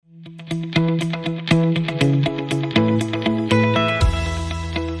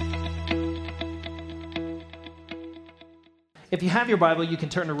If you have your Bible, you can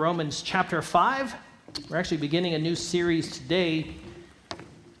turn to Romans chapter 5. We're actually beginning a new series today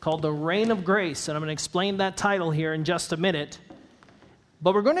called The Reign of Grace, and I'm going to explain that title here in just a minute.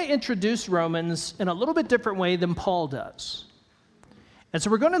 But we're going to introduce Romans in a little bit different way than Paul does. And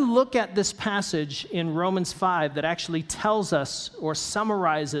so we're going to look at this passage in Romans 5 that actually tells us or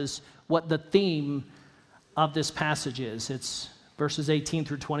summarizes what the theme of this passage is. It's verses 18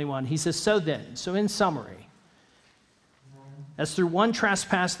 through 21. He says, so in summary, as through one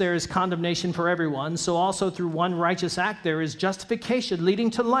trespass there is condemnation for everyone, so also through one righteous act there is justification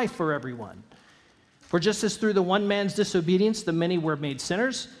leading to life for everyone. For just as through the one man's disobedience the many were made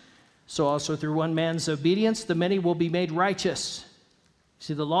sinners, so also through one man's obedience the many will be made righteous.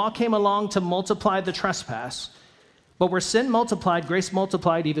 See, the law came along to multiply the trespass, but where sin multiplied, grace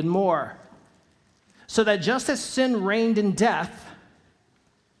multiplied even more. So that just as sin reigned in death,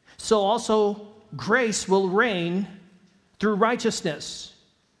 so also grace will reign through righteousness,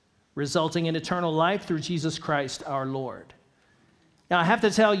 resulting in eternal life through Jesus Christ our Lord. Now, I have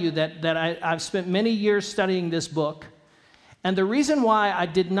to tell you that I've spent many years studying this book, and the reason why I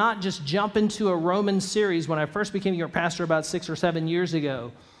did not just jump into a Romans series when I first became your pastor about 6 or 7 years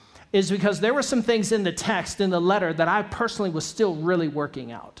ago is because there were some things in the text, in the letter, that I personally was still really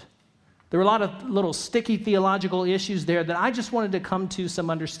working out. There were a lot of little sticky theological issues there that I just wanted to come to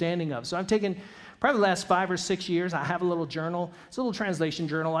some understanding of. So I've taken probably the last 5 or 6 years, I have a little journal. It's a little translation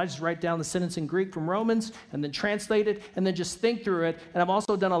journal. I just write down the sentence in Greek from Romans and then translate it and then just think through it. And I've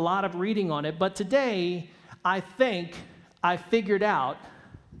also done a lot of reading on it. But today, I think I figured out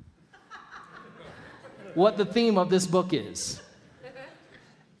what the theme of this book is.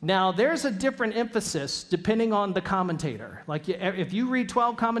 Now, there's a different emphasis depending on the commentator. Like, if you read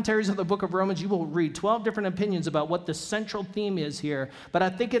 12 commentaries of the book of Romans, you will read 12 different opinions about what the central theme is here. But I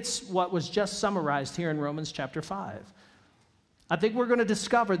think it's what was just summarized here in Romans chapter 5. I think we're going to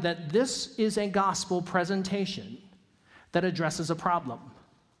discover that this is a gospel presentation that addresses a problem.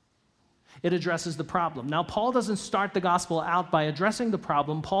 It addresses the problem. Now, Paul doesn't start the gospel out by addressing the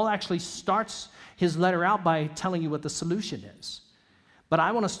problem. Paul actually starts his letter out by telling you what the solution is. But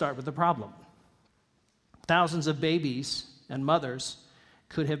I want to start with the problem. Thousands of babies and mothers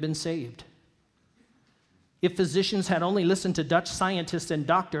could have been saved if physicians had only listened to Dutch scientist and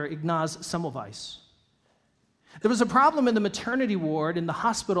doctor Ignaz Semmelweis. There was a problem in the maternity ward in the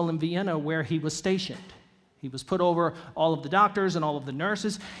hospital in Vienna where he was stationed. He was put over all of the doctors and all of the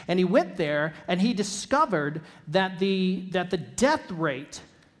nurses, and he went there and he discovered that the death rate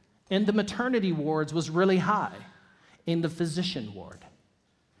in the maternity wards was really high in the physician ward.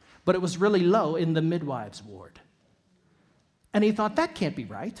 But it was really low in the midwives' ward. And he thought, that can't be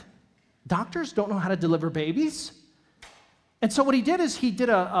right. Doctors don't know how to deliver babies. And so what he did is he did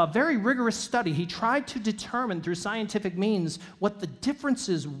a very rigorous study. He tried to determine through scientific means what the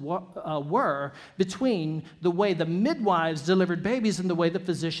differences were between the way the midwives delivered babies and the way the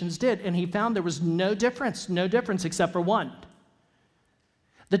physicians did. And he found there was no difference except for one.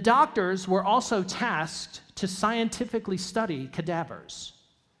 The doctors were also tasked to scientifically study cadavers.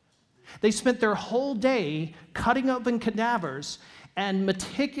 They spent their whole day cutting open cadavers and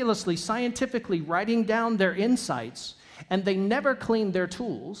meticulously, scientifically writing down their insights, and they never cleaned their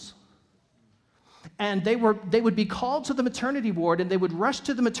tools. And they would be called to the maternity ward, and they would rush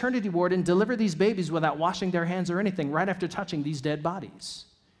to the maternity ward and deliver these babies without washing their hands or anything right after touching these dead bodies.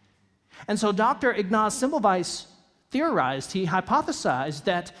 And so Dr. Ignaz Semmelweis theorized, he hypothesized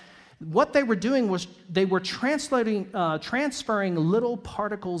that what they were doing was they were transferring little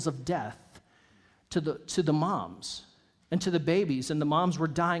particles of death to the moms and to the babies, and the moms were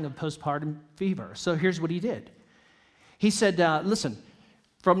dying of postpartum fever. So here's what he did. He said, listen,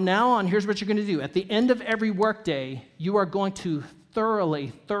 from now on, here's what you're going to do. At the end of every workday, you are going to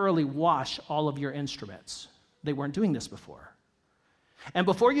thoroughly wash all of your instruments. They weren't doing this before. And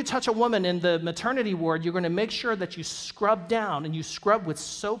before you touch a woman in the maternity ward, you're going to make sure that you scrub down, and you scrub with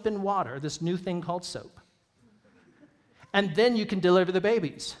soap and water, this new thing called soap. And then you can deliver the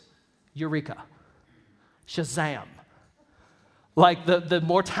babies. Eureka. Shazam. Like the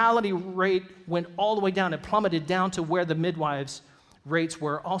mortality rate went all the way down. It plummeted down to where the midwives' rates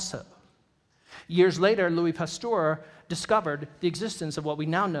were also. Years later, Louis Pasteur discovered the existence of what we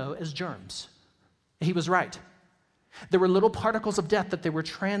now know as germs. He was right. There were little particles of death that they were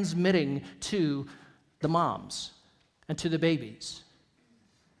transmitting to the moms and to the babies.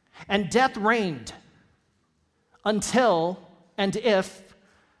 And death reigned until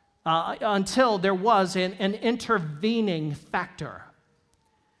there was an intervening factor,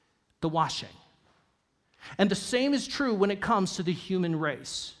 the washing. And the same is true when it comes to the human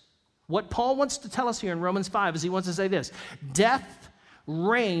race. What Paul wants to tell us here in Romans 5 is he wants to say this: death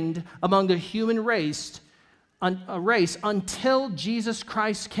reigned among the human race until Jesus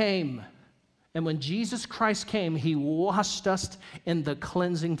Christ came. And when Jesus Christ came, he washed us in the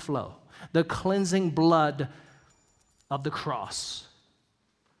cleansing flow, the cleansing blood of the cross.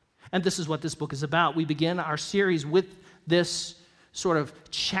 And this is what this book is about. We begin our series with this sort of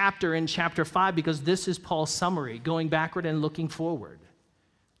chapter in chapter 5 because this is Paul's summary, going backward and looking forward.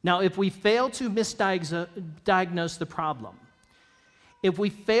 Now, if we fail to misdiagnose the problem, if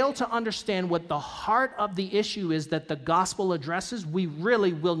we fail to understand what the heart of the issue is that the gospel addresses, we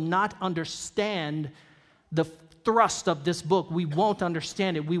really will not understand the thrust of this book. We won't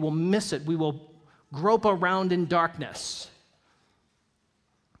understand it. We will miss it. We will grope around in darkness.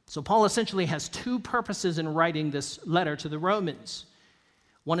 So Paul essentially has two purposes in writing this letter to the Romans.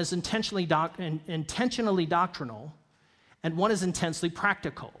 One is intentionally doctrinal, and one is intensely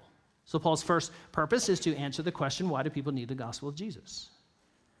practical. So Paul's first purpose is to answer the question, why do people need the gospel of Jesus?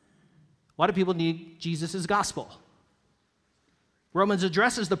 Why do people need Jesus' gospel? Romans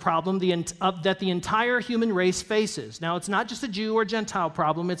addresses the problem that the entire human race faces. Now, it's not just a Jew or Gentile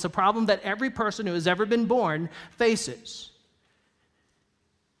problem. It's a problem that every person who has ever been born faces.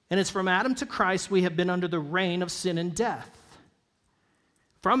 And it's from Adam to Christ we have been under the reign of sin and death.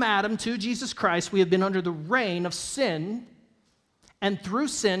 From Adam to Jesus Christ we have been under the reign of sin, and through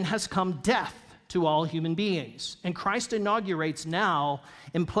sin has come death to all human beings. And Christ inaugurates now,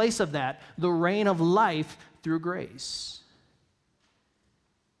 in place of that, the reign of life through grace.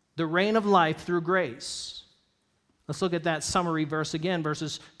 The reign of life through grace. Let's look at that summary verse again,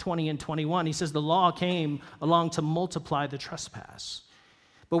 verses 20 and 21. He says, the law came along to multiply the trespass.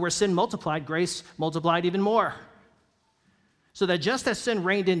 But where sin multiplied, grace multiplied even more. So that just as sin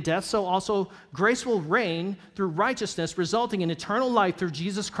reigned in death, so also grace will reign through righteousness, resulting in eternal life through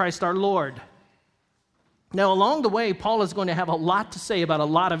Jesus Christ our Lord. Now, along the way, Paul is going to have a lot to say about a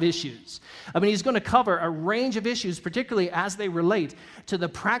lot of issues. I mean, he's going to cover a range of issues, particularly as they relate to the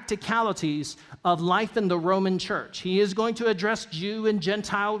practicalities of life in the Roman church. He is going to address Jew and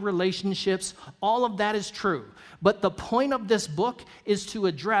Gentile relationships. All of that is true. But the point of this book is to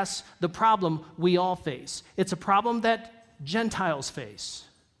address the problem we all face. It's a problem that Gentiles face.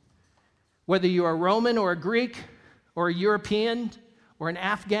 Whether you're a Roman or a Greek or a European or an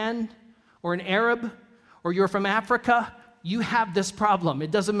Afghan or an Arab, or you're from Africa, you have this problem.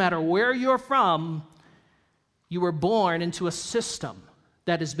 It doesn't matter where you're from, you were born into a system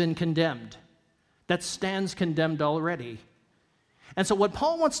that has been condemned, that stands condemned already. And so what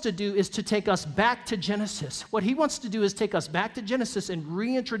Paul wants to do is to take us back to Genesis. What he wants to do is take us back to Genesis and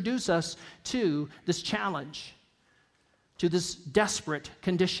reintroduce us to this challenge, to this desperate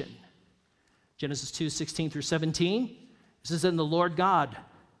condition. Genesis 2:16 through 17, this is in the Lord God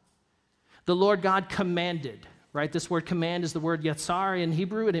commanded, right? This word command is the word yatsar in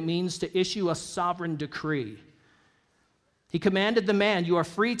Hebrew, and it means to issue a sovereign decree. He commanded the man, you are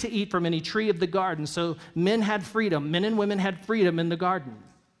free to eat from any tree of the garden. So men had freedom. Men and women had freedom in the garden.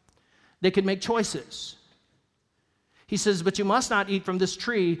 They could make choices. He says, but you must not eat from this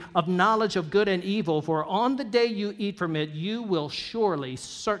tree of knowledge of good and evil, for on the day you eat from it, you will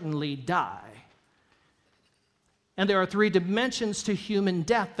certainly die. And there are three dimensions to human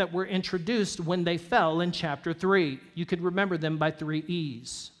death that were introduced when they fell in chapter 3. You could remember them by 3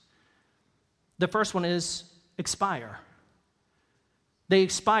 E's. The first one is expire. They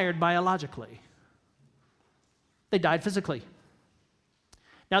expired biologically. They died physically.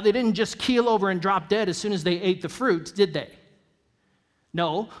 Now, they didn't just keel over and drop dead as soon as they ate the fruit, did they?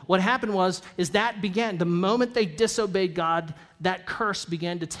 No, what happened is that began, the moment they disobeyed God, that curse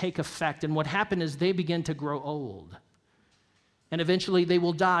began to take effect. And what happened is they began to grow old. And eventually they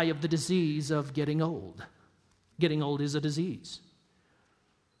will die of the disease of getting old. Getting old is a disease.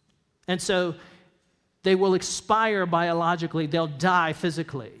 And so they will expire biologically, they'll die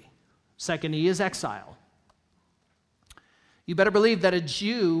physically. Second E is exile. You better believe that a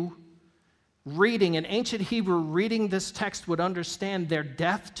Jew reading, an ancient Hebrew reading this text would understand their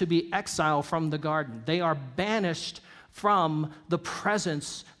death to be exile from the garden. They are banished from the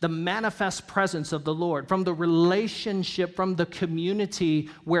presence, the manifest presence of the Lord, from the relationship, from the community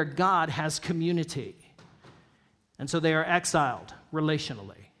where God has community. And so they are exiled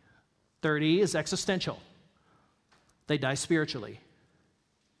relationally. Third E is existential. They die spiritually.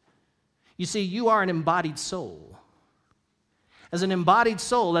 You see, you are an embodied soul. As an embodied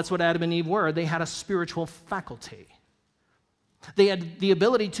soul, that's what Adam and Eve were. They had a spiritual faculty. They had the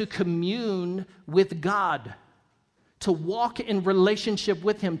ability to commune with God, to walk in relationship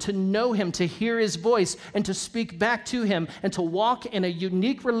with him, to know him, to hear his voice, and to speak back to him, and to walk in a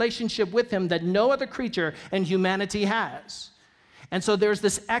unique relationship with him that no other creature in humanity has. And so there's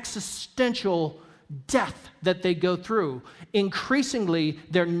this existential death that they go through. Increasingly,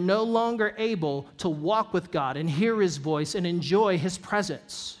 they're no longer able to walk with God and hear his voice and enjoy his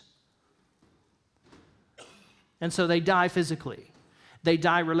presence. And so they die physically. They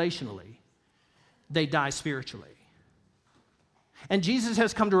die relationally. They die spiritually. And Jesus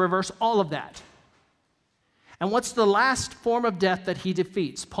has come to reverse all of that. And what's the last form of death that he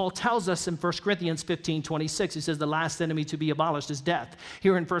defeats? Paul tells us in 1 Corinthians 15:26, he says the last enemy to be abolished is death.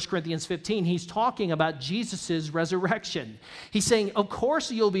 Here in 1 Corinthians 15, he's talking about Jesus' resurrection. He's saying, of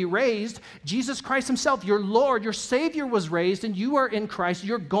course you'll be raised. Jesus Christ himself, your Lord, your Savior was raised, and you are in Christ.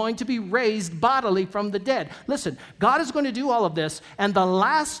 You're going to be raised bodily from the dead. Listen, God is going to do all of this, and the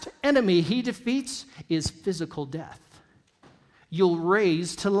last enemy he defeats is physical death. You'll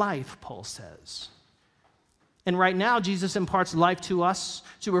raise to life, Paul says. And right now, Jesus imparts life to us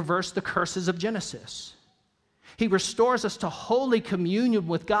to reverse the curses of Genesis. He restores us to holy communion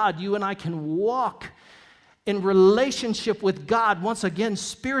with God. You and I can walk in relationship with God once again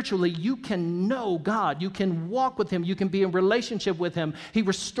spiritually. You can know God. You can walk with him. You can be in relationship with him. He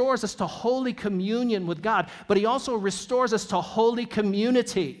restores us to holy communion with God, but he also restores us to holy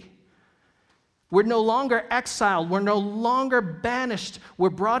community. We're no longer exiled. We're no longer banished. We're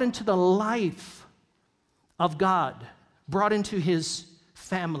brought into the life of God, brought into his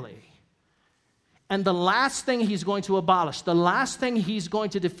family. And the last thing he's going to abolish, the last thing he's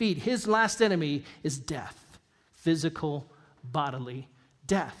going to defeat, his last enemy is death, physical, bodily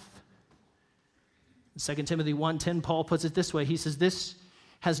death. In 2 Timothy 1:10, Paul puts it this way. He says, this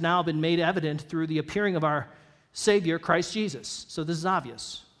has now been made evident through the appearing of our Savior, Christ Jesus. So this is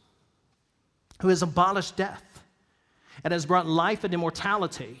obvious. Who has abolished death and has brought life and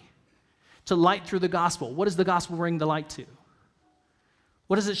immortality to light through the gospel. What does the gospel bring the light to?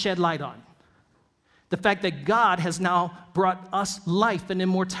 What does it shed light on? The fact that God has now brought us life and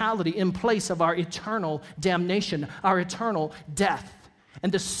immortality in place of our eternal damnation, our eternal death,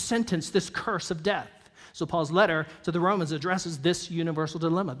 and this sentence, this curse of death. So Paul's letter to the Romans addresses this universal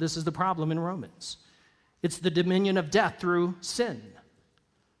dilemma. This is the problem in Romans. It's the dominion of death through sin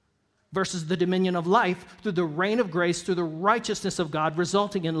versus the dominion of life through the reign of grace, through the righteousness of God,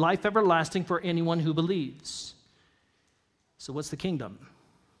 resulting in life everlasting for anyone who believes. So what's the kingdom?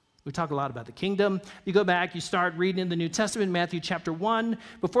 We talk a lot about the kingdom. You go back, you start reading in the New Testament, Matthew chapter 1.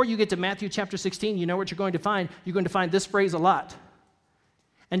 Before you get to Matthew chapter 16, you know what you're going to find? You're going to find this phrase a lot.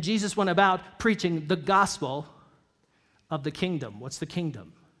 And Jesus went about preaching the gospel of the kingdom. What's the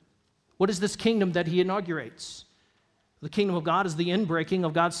kingdom? What is this kingdom that he inaugurates? The kingdom of God is the inbreaking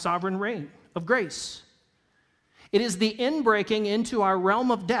of God's sovereign reign of grace. It is the inbreaking into our realm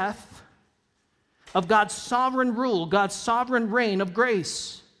of death of God's sovereign rule, God's sovereign reign of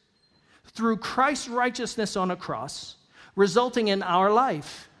grace through Christ's righteousness on a cross, resulting in our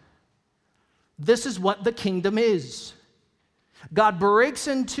life. This is what the kingdom is. God breaks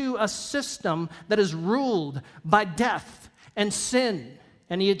into a system that is ruled by death and sin,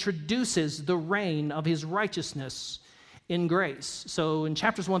 and he introduces the reign of his righteousness in grace. So in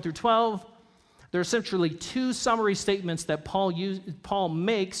chapters 1 through 12, there are essentially two summary statements that Paul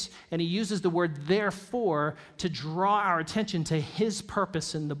makes, and he uses the word therefore to draw our attention to his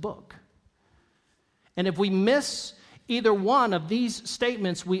purpose in the book. And if we miss either one of these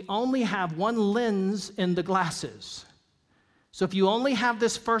statements, we only have one lens in the glasses. So if you only have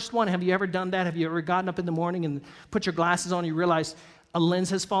this first one, have you ever done that? Have you ever gotten up in the morning and put your glasses on and you realize a lens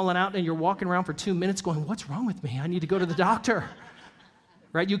has fallen out and you're walking around for 2 minutes going, what's wrong with me? I need to go to the doctor.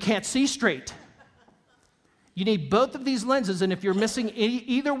 Right? You can't see straight. You need both of these lenses, and if you're missing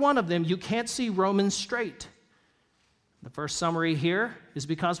either one of them, you can't see Romans straight. The first summary here is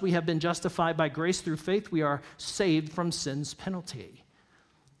because we have been justified by grace through faith, we are saved from sin's penalty.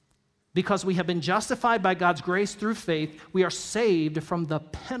 Because we have been justified by God's grace through faith, we are saved from the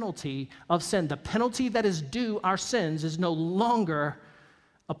penalty of sin. The penalty that is due our sins is no longer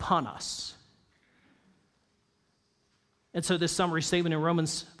upon us. And so this summary statement in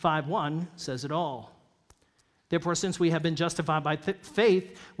Romans 5:1 says it all. Therefore, since we have been justified by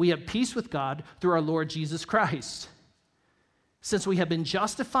faith, we have peace with God through our Lord Jesus Christ. Since we have been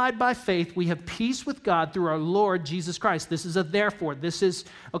justified by faith, we have peace with God through our Lord Jesus Christ. This is a therefore. This is,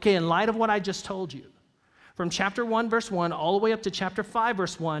 okay, in light of what I just told you, from chapter 1, verse 1, all the way up to chapter 5,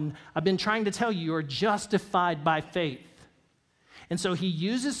 verse 1, I've been trying to tell you, you're justified by faith. And so he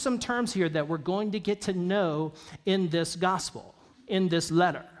uses some terms here that we're going to get to know in this gospel, in this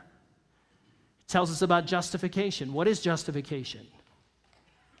letter. He tells us about justification. What is justification?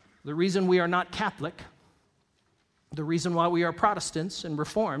 The reason we are not Catholic, the reason why we are Protestants and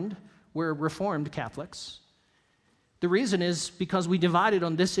Reformed, we're Reformed Catholics, the reason is because we divided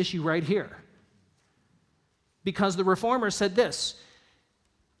on this issue right here. Because the Reformers said this: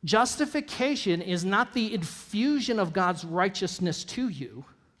 justification is not the infusion of God's righteousness to you,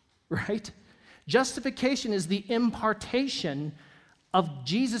 right? Justification is the impartation of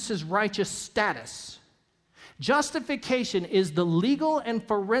Jesus' righteous status. Justification is the legal and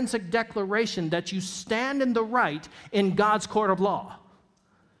forensic declaration that you stand in the right in God's court of law.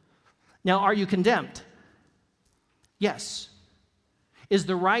 Now, are you condemned? Yes. Is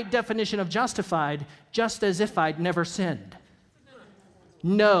the right definition of justified just as if I'd never sinned?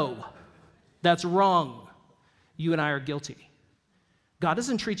 No. That's wrong. You and I are guilty. God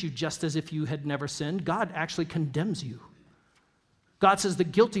doesn't treat you just as if you had never sinned. God actually condemns you. God says the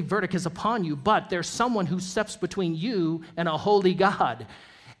guilty verdict is upon you, but there's someone who steps between you and a holy God.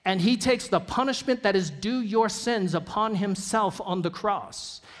 And he takes the punishment that is due your sins upon himself on the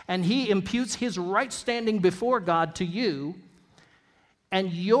cross. And he imputes his right standing before God to you,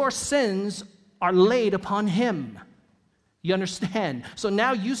 and your sins are laid upon him. You understand? So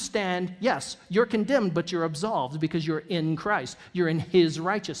now you stand, yes, you're condemned, but you're absolved because you're in Christ. You're in his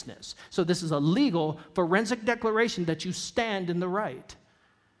righteousness. So this is a legal, forensic declaration that you stand in the right,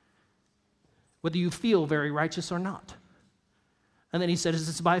 whether you feel very righteous or not. And then he says,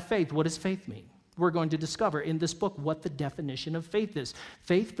 it's by faith. What does faith mean? We're going to discover in this book what the definition of faith is.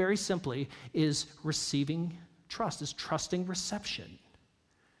 Faith, very simply, is receiving trust, is trusting reception.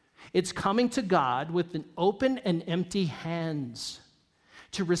 It's coming to God with an open and empty hands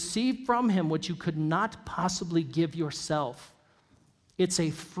to receive from him what you could not possibly give yourself. It's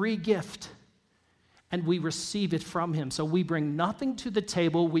a free gift, and we receive it from him. So we bring nothing to the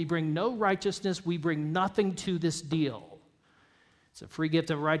table. We bring no righteousness. We bring nothing to this deal. It's a free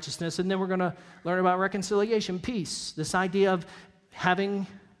gift of righteousness. And then we're going to learn about reconciliation, peace, this idea of having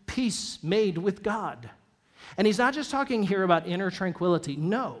peace made with God. And he's not just talking here about inner tranquility.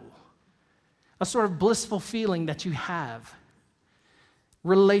 No. A sort of blissful feeling that you have.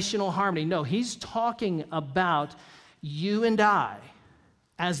 Relational harmony. No, he's talking about you and I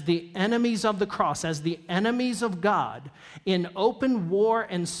as the enemies of the cross, as the enemies of God, in open war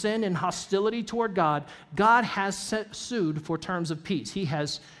and sin and hostility toward God. God has sued for terms of peace. He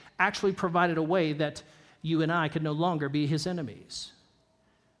has actually provided a way that you and I could no longer be his enemies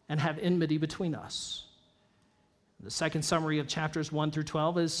and have enmity between us. The second summary of chapters 1 through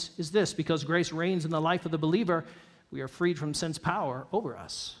 12 is this: because grace reigns in the life of the believer, we are freed from sin's power over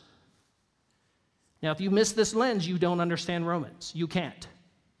us. Now, if you miss this lens, you don't understand Romans. You can't.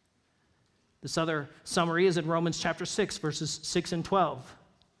 This other summary is in Romans chapter 6, verses 6 and 12.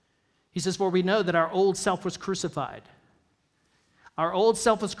 He says, for we know that our old self was crucified. Our old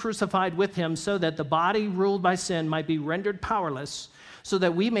self was crucified with him so that the body ruled by sin might be rendered powerless, so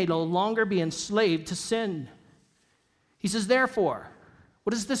that we may no longer be enslaved to sin. He says, therefore,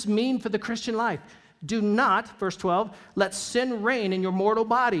 what does this mean for the Christian life? Do not, verse 12, let sin reign in your mortal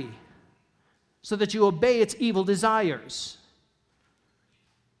body, so that you obey its evil desires.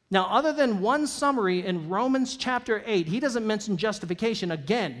 Now, other than one summary in Romans chapter 8, he doesn't mention justification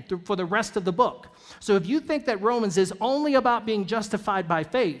again for the rest of the book. So if you think that Romans is only about being justified by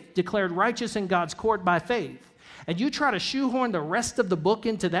faith, declared righteous in God's court by faith, and you try to shoehorn the rest of the book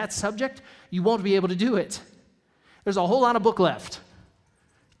into that subject, you won't be able to do it. There's a whole lot of book left.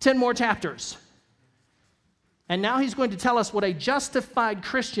 10 more chapters. And now he's going to tell us what a justified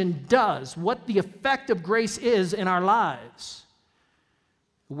Christian does, what the effect of grace is in our lives.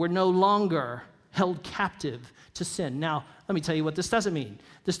 We're no longer held captive to sin. Now, let me tell you what this doesn't mean.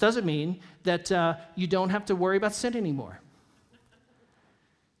 This doesn't mean that you don't have to worry about sin anymore.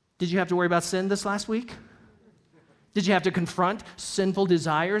 Did you have to worry about sin this last week? Did you have to confront sinful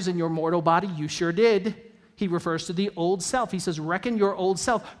desires in your mortal body? You sure did. He refers to the old self. He says, reckon your old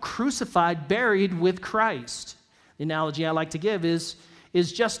self crucified, buried with Christ. The analogy I like to give is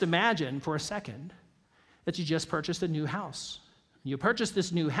just imagine for a second that you just purchased a new house. You purchased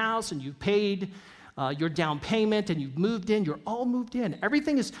this new house and you've paid your down payment and you've moved in. You're all moved in.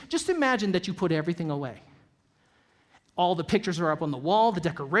 Everything is, just imagine that you put everything away. All the pictures are up on the wall. The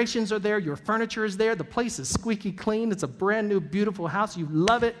decorations are there. Your furniture is there. The place is squeaky clean. It's a brand new, beautiful house. You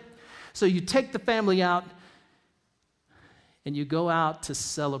love it. So you take the family out and you go out to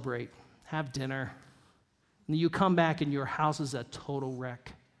celebrate, have dinner, and you come back and your house is a total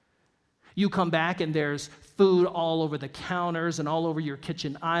wreck. You come back and there's food all over the counters and all over your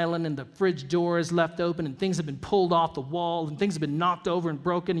kitchen island, and the fridge door is left open, and things have been pulled off the wall, and things have been knocked over and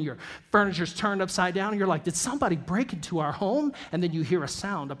broken, and your furniture's turned upside down, and you're like, did somebody break into our home? And then you hear a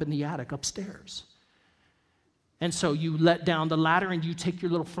sound up in the attic upstairs. And so you let down the ladder and you take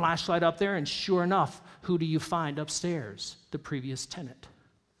your little flashlight up there, and sure enough, who do you find upstairs? The previous tenant.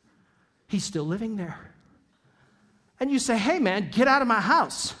 He's still living there. And you say, hey man, get out of my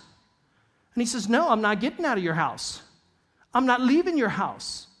house. And he says, no, I'm not getting out of your house. I'm not leaving your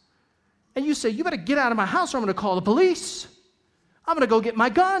house. And you say, you better get out of my house or I'm going to call the police. I'm going to go get my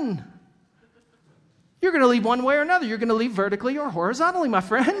gun. You're going to leave one way or another. You're going to leave vertically or horizontally, my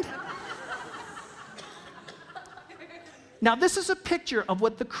friend. Now, this is a picture of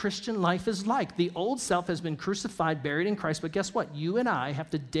what the Christian life is like. The old self has been crucified, buried in Christ, but guess what? You and I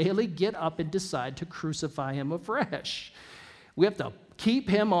have to daily get up and decide to crucify him afresh. We have to keep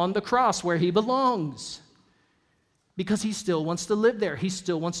him on the cross where he belongs because he still wants to live there. He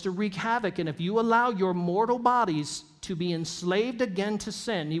still wants to wreak havoc, and if you allow your mortal bodies to be enslaved again to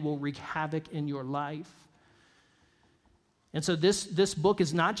sin, he will wreak havoc in your life. And so this book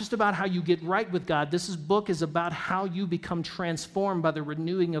is not just about how you get right with God. This book is about how you become transformed by the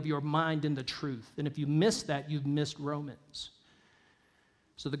renewing of your mind in the truth. And if you miss that, you've missed Romans.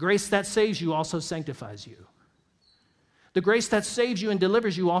 So the grace that saves you also sanctifies you. The grace that saves you and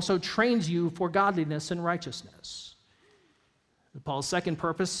delivers you also trains you for godliness and righteousness. Paul's second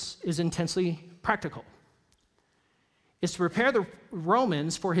purpose is intensely practical. It's to prepare the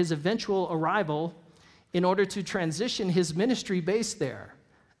Romans for his eventual arrival in order to transition his ministry base there.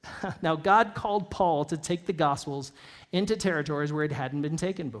 Now, God called Paul to take the Gospels into territories where it hadn't been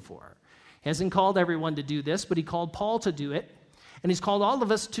taken before. He hasn't called everyone to do this, but he called Paul to do it, and he's called all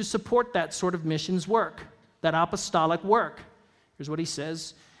of us to support that sort of missions work, that apostolic work. Here's what he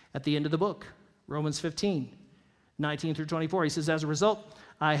says at the end of the book, Romans 15, 19 through 24. He says, as a result,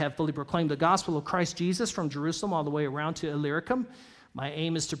 I have fully proclaimed the gospel of Christ Jesus from Jerusalem all the way around to Illyricum. My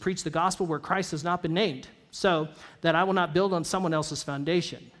aim is to preach the gospel where Christ has not been named, so that I will not build on someone else's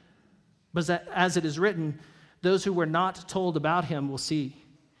foundation. But as it is written, those who were not told about him will see,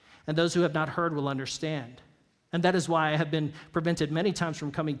 and those who have not heard will understand. And that is why I have been prevented many times from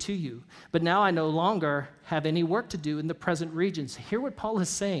coming to you. But now I no longer have any work to do in the present regions. Hear what Paul is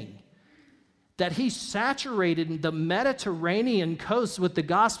saying, that he saturated the Mediterranean coast with the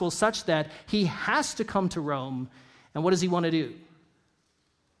gospel such that he has to come to Rome. And what does he want to do?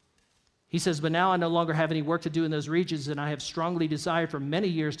 He says, but now I no longer have any work to do in those regions, and I have strongly desired for many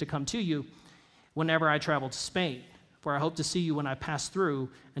years to come to you whenever I travel to Spain. For I hope to see you when I pass through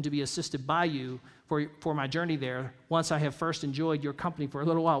and to be assisted by you for my journey there, once I have first enjoyed your company for a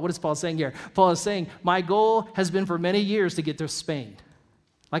little while. What is Paul saying here? Paul is saying, my goal has been for many years to get to Spain.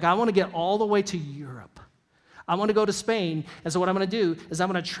 Like, I want to get all the way to Europe. I want to go to Spain, and so what I'm going to do is I'm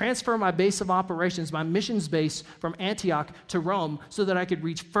going to transfer my base of operations, my missions base from Antioch to Rome so that I could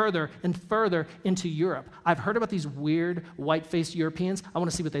reach further and further into Europe. I've heard about these weird white-faced Europeans. I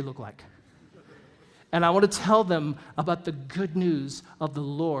want to see what they look like. And I want to tell them about the good news of the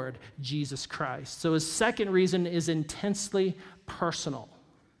Lord Jesus Christ. So his second reason is intensely personal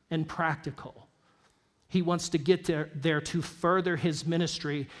and practical. He wants to get there to further his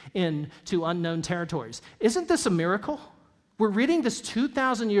ministry into unknown territories. Isn't this a miracle? We're reading this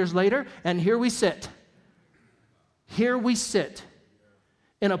 2,000 years later, and here we sit. Here we sit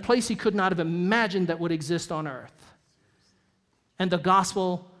in a place he could not have imagined that would exist on earth. And the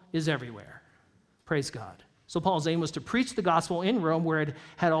gospel is everywhere. Praise God. So Paul's aim was to preach the gospel in Rome where it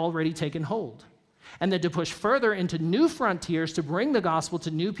had already taken hold, and then to push further into new frontiers to bring the gospel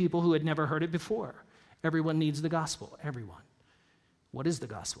to new people who had never heard it before. Everyone needs the gospel, everyone. What is the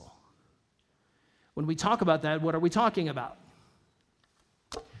gospel? When we talk about that, what are we talking about?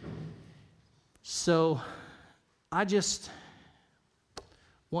 So I just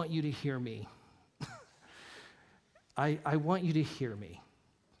want you to hear me. I want you to hear me.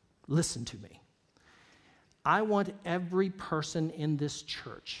 Listen to me. I want every person in this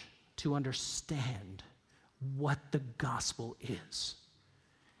church to understand what the gospel is.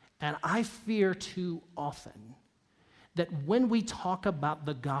 And I fear too often that when we talk about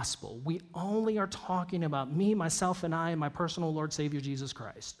the gospel, we only are talking about me, myself, and I, and my personal Lord Savior, Jesus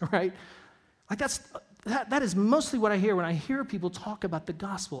Christ, right? Like that is mostly what I hear when I hear people talk about the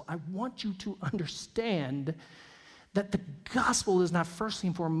gospel. I want you to understand that the gospel is not firstly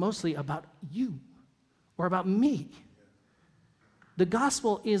and foremostly about you or about me. The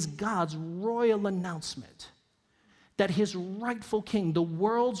gospel is God's royal announcement that his rightful king, the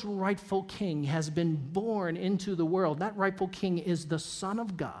world's rightful king, has been born into the world. That rightful king is the Son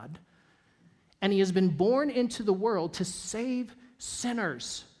of God, and he has been born into the world to save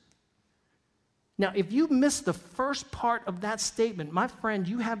sinners. Now, if you miss the first part of that statement, my friend,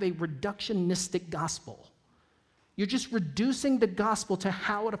 you have a reductionistic gospel. You're just reducing the gospel to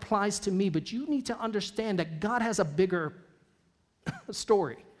how it applies to me, but you need to understand that God has a bigger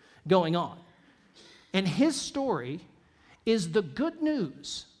story going on. And his story is the good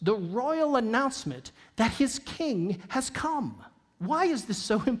news, the royal announcement that his king has come. Why is this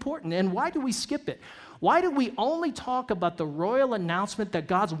so important, and why do we skip it? Why do we only talk about the royal announcement that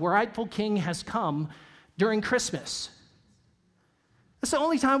God's rightful king has come during Christmas? That's the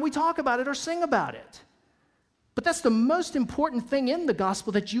only time we talk about it or sing about it. But that's the most important thing in the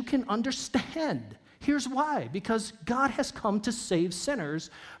gospel that you can understand. Here's why. Because God has come to save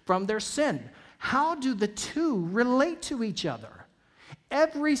sinners from their sin. How do the two relate to each other?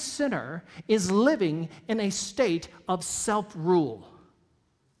 Every sinner is living in a state of self-rule.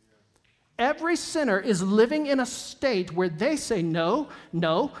 Every sinner is living in a state where they say, no,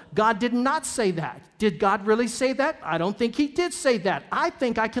 God did not say that. Did God really say that? I don't think he did say that. I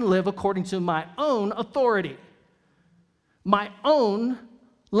think I can live according to my own authority, my own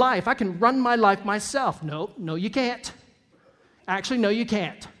life. I can run my life myself. No, you can't. Actually, no, you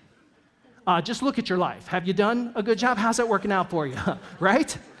can't. Just look at your life. Have you done a good job? How's that working out for you?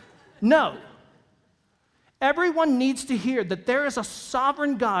 Right? No. Everyone needs to hear that there is a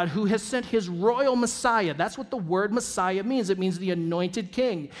sovereign God who has sent his royal Messiah. That's what the word Messiah means. It means the anointed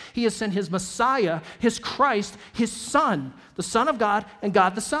king. He has sent his Messiah, his Christ, his Son, the Son of God and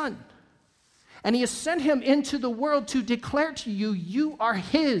God the Son. And he has sent him into the world to declare to you, you are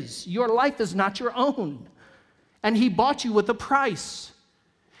his. Your life is not your own. And he bought you with a price.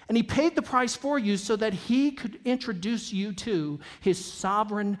 And he paid the price for you so that he could introduce you to his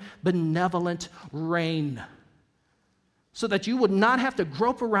sovereign, benevolent reign. So that you would not have to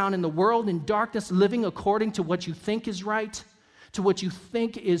grope around in the world in darkness, living according to what you think is right, to what you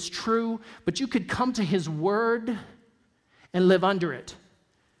think is true, but you could come to his word and live under it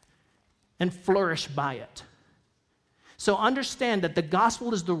and flourish by it. So understand that the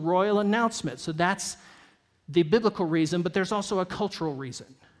gospel is the royal announcement. So that's the biblical reason, but there's also a cultural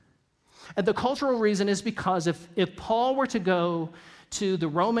reason. And the cultural reason is because if Paul were to go to the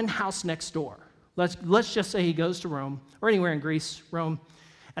Roman house next door, let's just say he goes to Rome, or anywhere in Greece, Rome,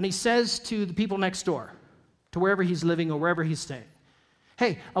 and he says to the people next door, to wherever he's living or wherever he's staying,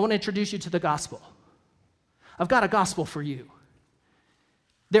 hey, I want to introduce you to the gospel. I've got a gospel for you.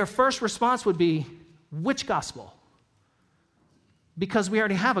 Their first response would be, which gospel? Because we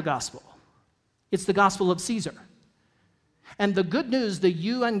already have a gospel. It's the gospel of Caesar. And the good news, the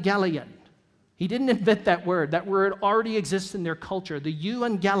euangelion, he didn't invent that word. That word already exists in their culture, the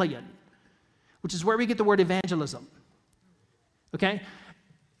euangelion, which is where we get the word evangelism. Okay?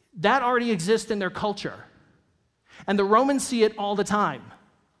 That already exists in their culture. And the Romans see it all the time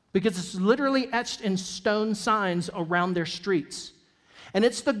because it's literally etched in stone signs around their streets. And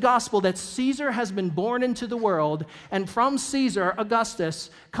it's the gospel that Caesar has been born into the world, and from Caesar,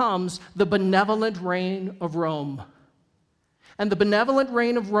 Augustus, comes the benevolent reign of Rome. And the benevolent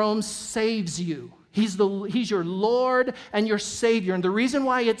reign of Rome saves you. He's your Lord and your Savior. And the reason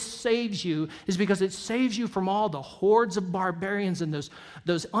why it saves you is because it saves you from all the hordes of barbarians and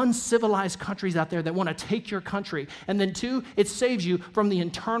those uncivilized countries out there that want to take your country. And then two, it saves you from the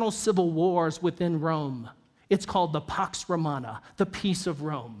internal civil wars within Rome. It's called the Pax Romana, the peace of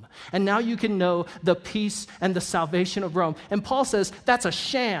Rome. And now you can know the peace and the salvation of Rome. And Paul says that's a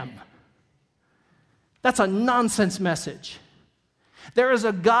sham. That's a nonsense message. There is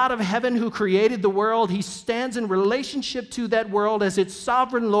a God of heaven who created the world. He stands in relationship to that world as its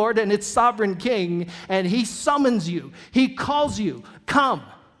sovereign Lord and its sovereign King, and he summons you. He calls you, come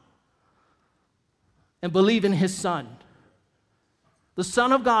and believe in his Son, the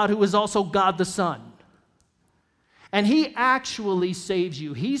Son of God who is also God the Son. And he actually saves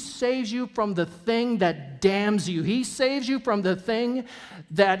you. He saves you from the thing that damns you. He saves you from the thing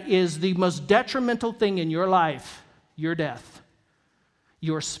that is the most detrimental thing in your life, your death.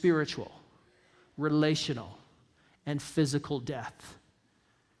 Your spiritual, relational, and physical death.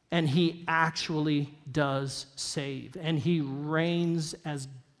 And he actually does save. And he reigns as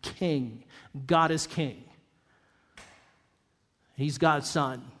king. God is king. He's God's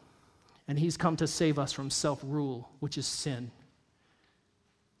Son. And he's come to save us from self-rule, which is sin.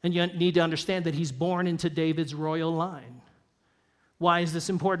 And you need to understand that he's born into David's royal line. Why is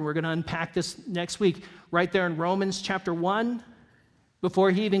this important? We're going to unpack this next week. Right there in Romans chapter 1,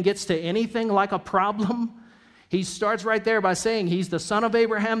 before he even gets to anything like a problem, he starts right there by saying he's the son of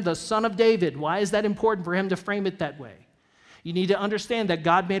Abraham, the son of David. Why is that important for him to frame it that way? You need to understand that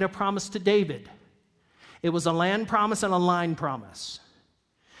God made a promise to David. It was a land promise and a line promise.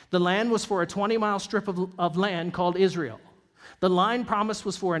 The land was for a 20-mile strip of land called Israel. The line promise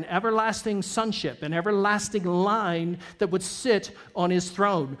was for an everlasting sonship, an everlasting line that would sit on his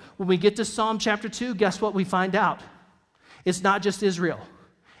throne. When we get to Psalm chapter 2, guess what we find out? It's not just Israel,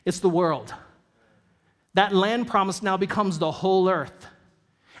 it's the world. That land promise now becomes the whole earth.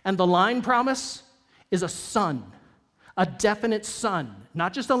 And the line promise is a son, a definite son,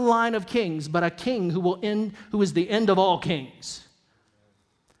 not just a line of kings, but a king who is the end of all kings.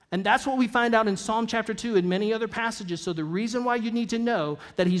 And that's what we find out in Psalm chapter 2 and many other passages. So the reason why you need to know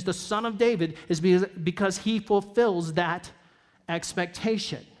that he's the son of David is because he fulfills that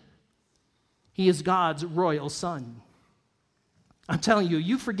expectation. He is God's royal son. I'm telling you,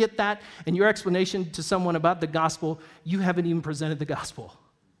 you forget that and your explanation to someone about the gospel, you haven't even presented the gospel.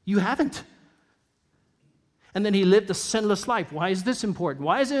 You haven't. And then he lived a sinless life. Why is this important?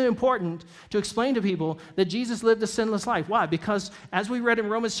 Why is it important to explain to people that Jesus lived a sinless life? Why? Because as we read in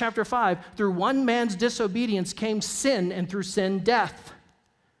Romans chapter 5, through one man's disobedience came sin, and through sin, death.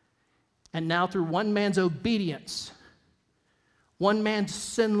 And now through one man's obedience, one man's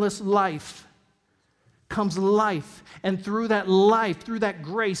sinless life, comes life. And through that life, through that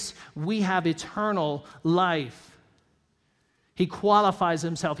grace, we have eternal life. He qualifies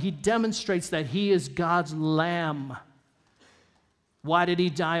himself. He demonstrates that he is God's lamb. Why did he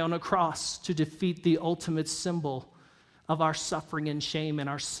die on a cross? To defeat the ultimate symbol of our suffering and shame and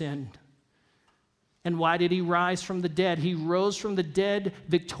our sin. And why did he rise from the dead? He rose from the dead,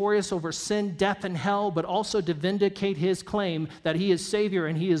 victorious over sin, death, and hell, but also to vindicate his claim that he is Savior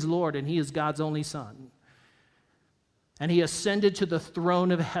and he is Lord and he is God's only Son. And he ascended to the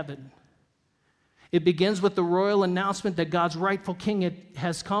throne of heaven. It begins with the royal announcement that God's rightful king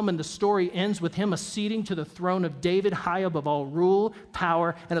has come, and the story ends with him acceding to the throne of David, high above all rule,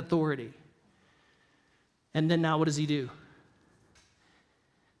 power, and authority. And then now what does he do?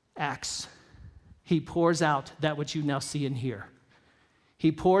 Acts. He pours out that which you now see and hear.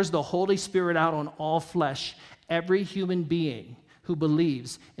 He pours the Holy Spirit out on all flesh, every human being who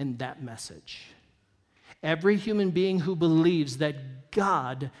believes in that message. Every human being who believes that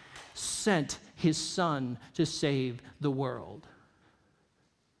God sent his Son to save the world.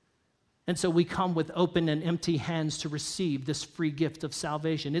 And so we come with open and empty hands to receive this free gift of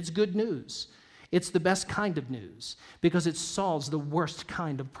salvation. It's good news. It's the best kind of news because it solves the worst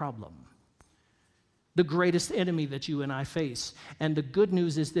kind of problem, the greatest enemy that you and I face. And the good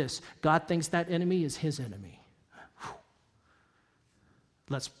news is this: God thinks that enemy is his enemy.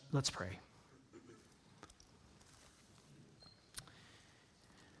 Let's pray.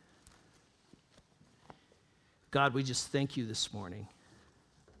 God, we just thank you this morning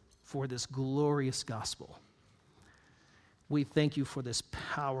for this glorious gospel. We thank you for this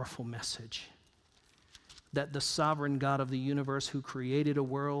powerful message that the sovereign God of the universe, who created a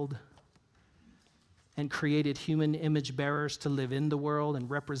world and created human image bearers to live in the world and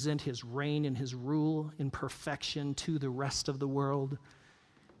represent his reign and his rule in perfection to the rest of the world,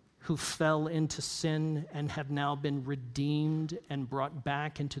 who fell into sin and have now been redeemed and brought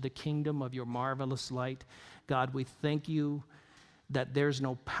back into the kingdom of your marvelous light. God, we thank you that there's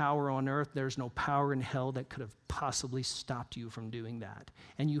no power on earth, there's no power in hell that could have possibly stopped you from doing that.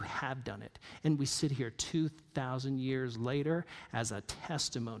 And you have done it. And we sit here 2,000 years later as a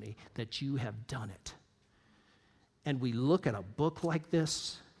testimony that you have done it. And we look at a book like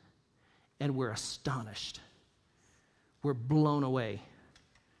this and we're astonished. We're blown away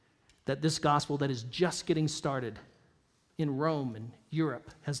that this gospel that is just getting started in Rome and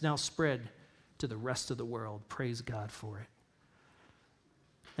Europe has now spread to the rest of the world. Praise God for it.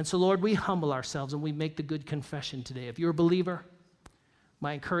 And so, Lord, we humble ourselves and we make the good confession today. If you're a believer,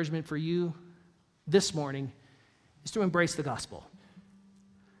 my encouragement for you this morning is to embrace the gospel,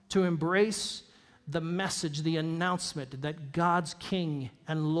 to embrace the message, the announcement that God's King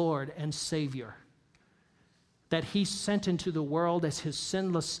and Lord and Savior, that he sent into the world as his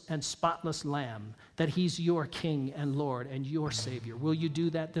sinless and spotless lamb, that he's your King and Lord and your Savior. Will you do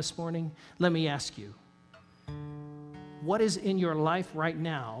that this morning? Let me ask you, what is in your life right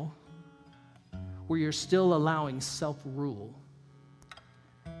now where you're still allowing self-rule?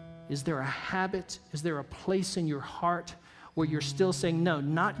 Is there a habit? Is there a place in your heart where you're still saying, no,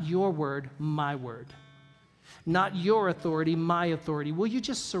 not your word, my word? Not your authority, my authority. Will you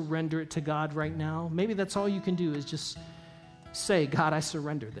just surrender it to God right now? Maybe that's all you can do is just say, God, I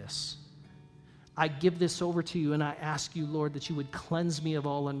surrender this. I give this over to you, and I ask you, Lord, that you would cleanse me of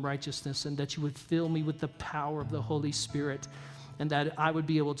all unrighteousness and that you would fill me with the power of the Holy Spirit and that I would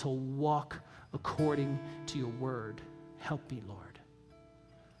be able to walk according to your word Help me, Lord.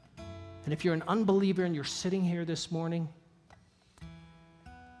 And if you're an unbeliever and you're sitting here this morning,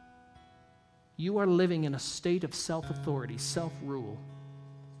 you are living in a state of self-authority, self-rule,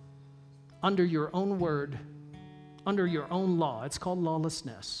 under your own word, under your own law. It's called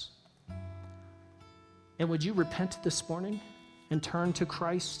lawlessness. And would you repent this morning and turn to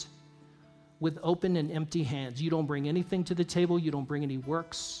Christ with open and empty hands? You don't bring anything to the table. You don't bring any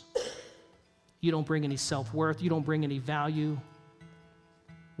works. You don't bring any self-worth. You don't bring any value.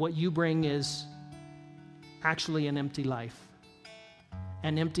 What you bring is actually an empty life,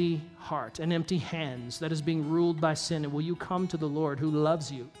 an empty heart, and empty hands that is being ruled by sin. And will you come to the Lord who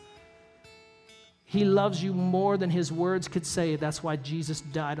loves you? He loves you more than his words could say. That's why Jesus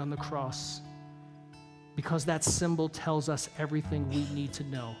died on the cross, because that symbol tells us everything we need to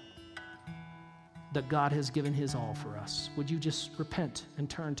know, that God has given his all for us. Would you just repent and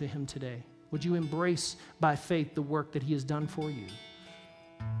turn to him today? Would you embrace by faith the work that he has done for you?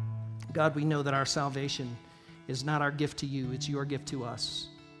 God, we know that our salvation is not our gift to you, it's your gift to us.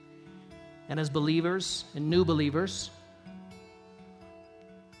 And as believers and new believers,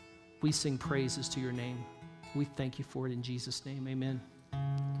 we sing praises to your name. We thank you for it in Jesus' name. Amen.